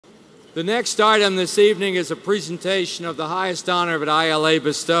The next item this evening is a presentation of the highest honor that ILA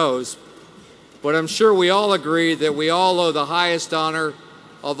bestows, but I'm sure we all agree that we all owe the highest honor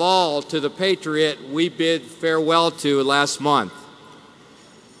of all to the patriot we bid farewell to last month.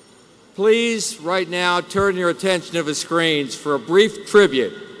 Please, right now, turn your attention to the screens for a brief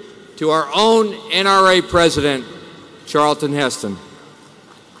tribute to our own NRA president, Charlton Heston.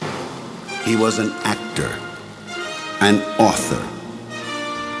 He was an actor, an author,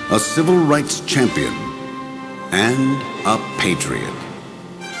 a civil rights champion, and a patriot.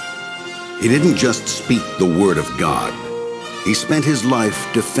 He didn't just speak the word of God. He spent his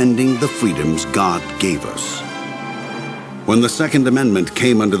life defending the freedoms God gave us. When the Second Amendment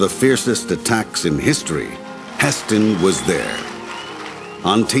came under the fiercest attacks in history, Heston was there.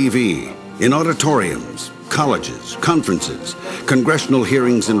 On TV, in auditoriums, colleges, conferences, congressional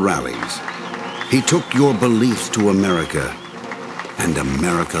hearings and rallies. He took your beliefs to America, and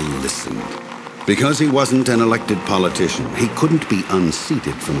America listened. Because he wasn't an elected politician, he couldn't be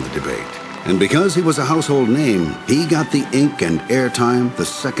unseated from the debate. And because he was a household name, he got the ink and airtime the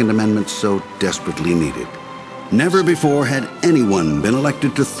Second Amendment so desperately needed. Never before had anyone been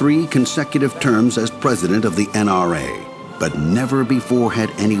elected to 3 consecutive terms as president of the NRA. But never before had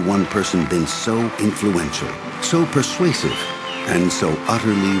any one person been so influential, so persuasive, and so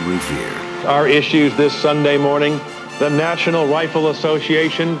utterly revered. Our issues this Sunday morning: the National Rifle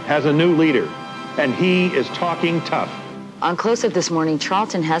Association has a new leader, and he is talking tough. On Close-Up this morning,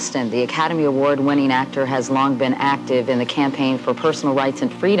 Charlton Heston, the Academy Award-winning actor, has long been active in the campaign for personal rights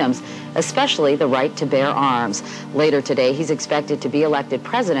and freedoms, especially the right to bear arms. Later today, he's expected to be elected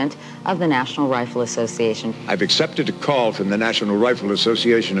president of the National Rifle Association. I've accepted a call from the National Rifle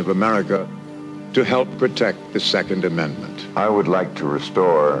Association of America to help protect the Second Amendment. I would like to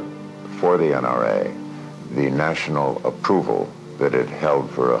restore for the NRA the national approval that it held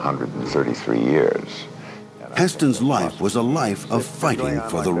for 133 years. Heston's life was a life of fighting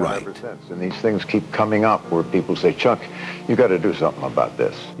for the right. And these things keep coming up where people say, Chuck, you got to do something about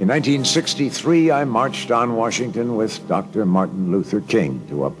this. In 1963, I marched on Washington with Dr. Martin Luther King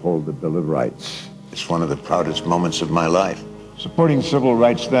to uphold the Bill of Rights. It's one of the proudest moments of my life. Supporting civil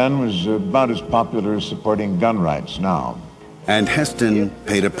rights then was about as popular as supporting gun rights now. And Heston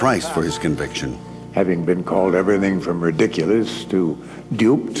paid a price for his conviction. Having been called everything from ridiculous to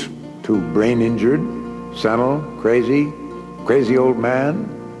duped to brain-injured, senile, crazy old man,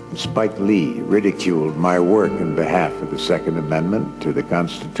 Spike Lee ridiculed my work in behalf of the Second Amendment to the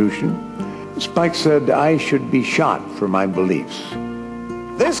Constitution. Spike said I should be shot for my beliefs.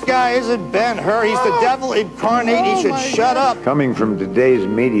 This guy isn't Ben-Hur. He's the devil incarnate. He should shut up. Coming from today's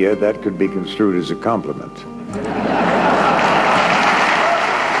media, that could be construed as a compliment.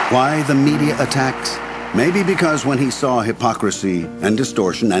 Why the media attacks? Maybe because when he saw hypocrisy and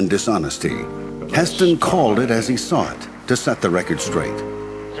distortion and dishonesty, Heston called it as he saw it to set the record straight.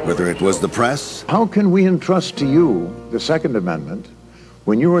 Whether it was the press... How can we entrust to you the Second Amendment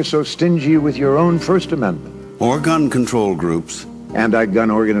when you are so stingy with your own First Amendment? Or gun control groups.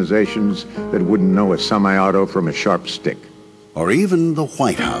 Anti-gun organizations that wouldn't know a semi-auto from a sharp stick. Or even the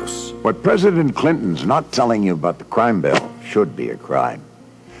White House. What President Clinton's not telling you about the crime bill should be a crime.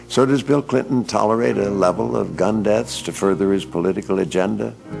 So does Bill Clinton tolerate a level of gun deaths to further his political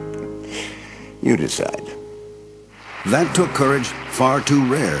agenda? You decide. That took courage far too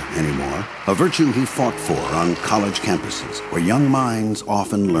rare anymore, a virtue he fought for on college campuses, where young minds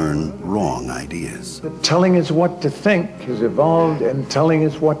often learn wrong ideas. Telling us what to think has evolved and telling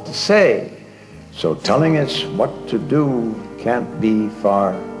us what to say. So telling us what to do can't be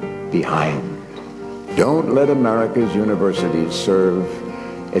far behind. Don't let America's universities serve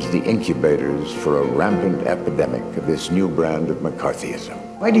as the incubators for a rampant epidemic of this new brand of McCarthyism.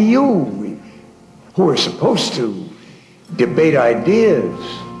 Why do you, who are supposed to debate ideas,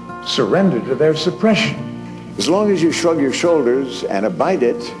 surrender to their suppression? As long as you shrug your shoulders and abide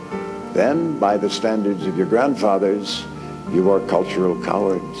it, then, by the standards of your grandfathers, you are cultural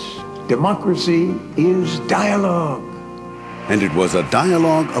cowards. Democracy is dialogue. And it was a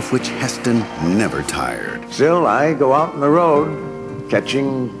dialogue of which Heston never tired. Still, I go out on the road,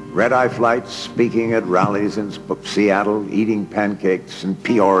 catching red-eye flights, speaking at rallies in Seattle, eating pancakes in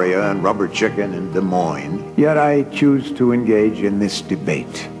Peoria and rubber chicken in Des Moines. Yet I choose to engage in this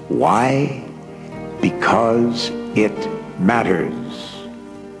debate. Why? Because it matters.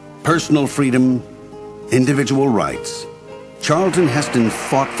 Personal freedom, individual rights. Charlton Heston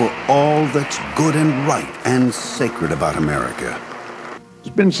fought for all that's good and right and sacred about America. It's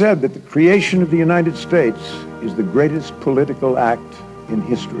been said that the creation of the United States is the greatest political act in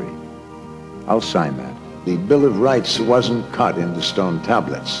history. I'll sign that. The Bill of Rights wasn't cut into stone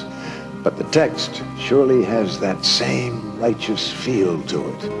tablets. But the text surely has that same righteous feel to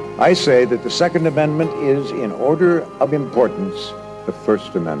it. I say that the Second Amendment is, in order of importance, the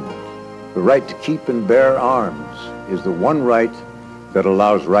First Amendment. The right to keep and bear arms is the one right that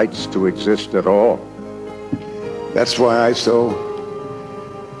allows rights to exist at all. That's why I so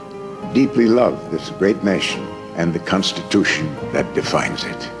deeply love this great nation and the Constitution that defines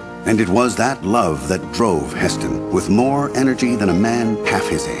it. And it was that love that drove Heston with more energy than a man half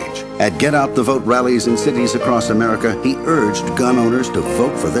his age. At Get Out the Vote rallies in cities across America, he urged gun owners to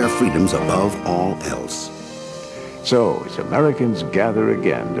vote for their freedoms above all else. So, as Americans gather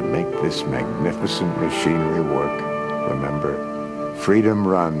again to make this magnificent machinery work, remember, freedom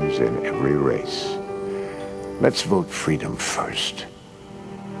runs in every race. Let's vote freedom first.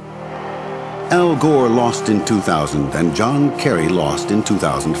 Al Gore lost in 2000 and John Kerry lost in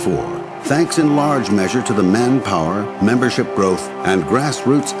 2004. Thanks in large measure to the manpower, membership growth, and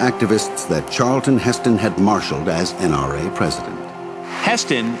grassroots activists that Charlton Heston had marshaled as NRA president.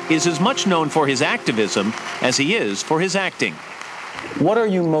 Heston is as much known for his activism as he is for his acting. What are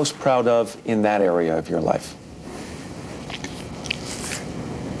you most proud of in that area of your life?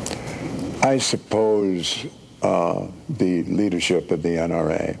 I suppose the leadership of the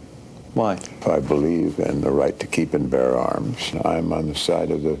NRA. Why? I believe in the right to keep and bear arms. I'm on the side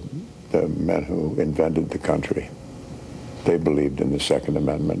of the men who invented the country. They believed in the Second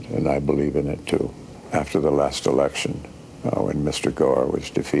Amendment, and I believe in it too. After the last election, when Mr. Gore was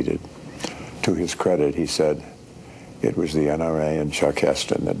defeated, to his credit, he said it was the NRA and Chuck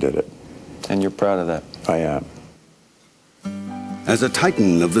Heston that did it. And you're proud of that? I am. As a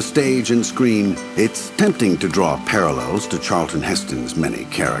titan of the stage and screen, it's tempting to draw parallels to Charlton Heston's many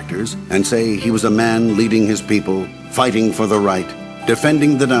characters and say he was a man leading his people, fighting for the right,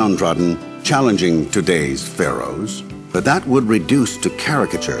 defending the downtrodden, challenging today's pharaohs. But that would reduce to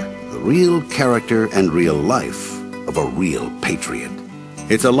caricature the real character and real life of a real patriot.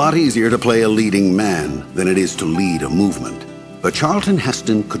 It's a lot easier to play a leading man than it is to lead a movement. But Charlton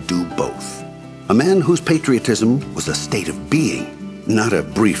Heston could do both. A man whose patriotism was a state of being, not a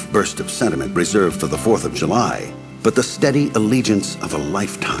brief burst of sentiment reserved for the 4th of July, but the steady allegiance of a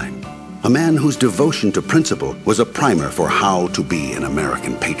lifetime. A man whose devotion to principle was a primer for how to be an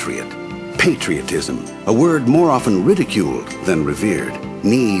American patriot. Patriotism, a word more often ridiculed than revered,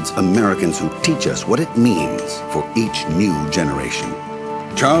 needs Americans who teach us what it means for each new generation.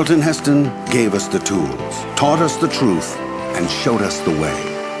 Charlton Heston gave us the tools, taught us the truth, and showed us the way.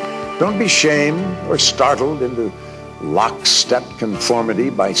 Don't be shamed or startled into lockstep conformity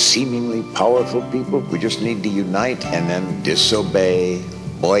by seemingly powerful people. We just need to unite and then disobey,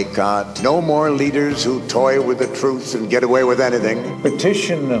 boycott. No more leaders who toy with the truth and get away with anything.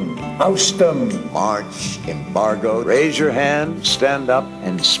 Petition them, oust them. March, embargo, raise your hand, stand up,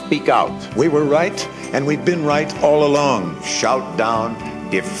 and speak out. We were right, and we've been right all along. Shout down,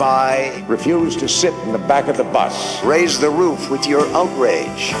 defy, refuse to sit in the back of the bus. Raise the roof with your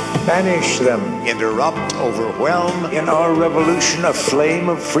outrage. Banish them. Interrupt, overwhelm. In our revolution, a flame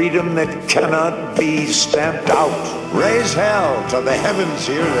of freedom that cannot be stamped out. Raise hell till the heavens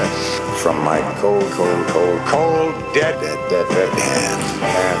hear this. From my cold, dead hands.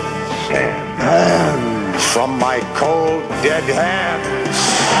 From my cold, dead hands.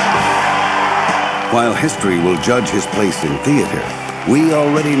 While history will judge his place in theater, we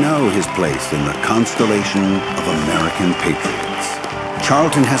already know his place in the constellation of American patriots.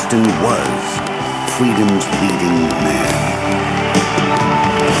 Charlton Heston was freedom's leading man.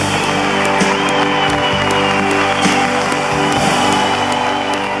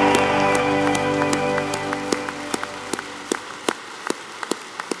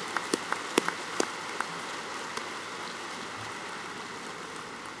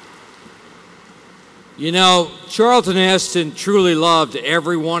 You know, Charlton Heston truly loved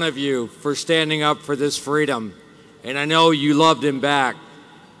every one of you for standing up for this freedom, and I know you loved him back.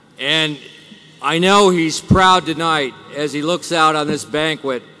 And I know he's proud tonight as he looks out on this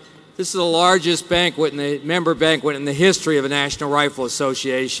banquet. This is the largest banquet, member banquet in the history of the National Rifle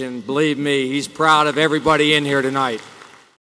Association. Believe me, he's proud of everybody in here tonight.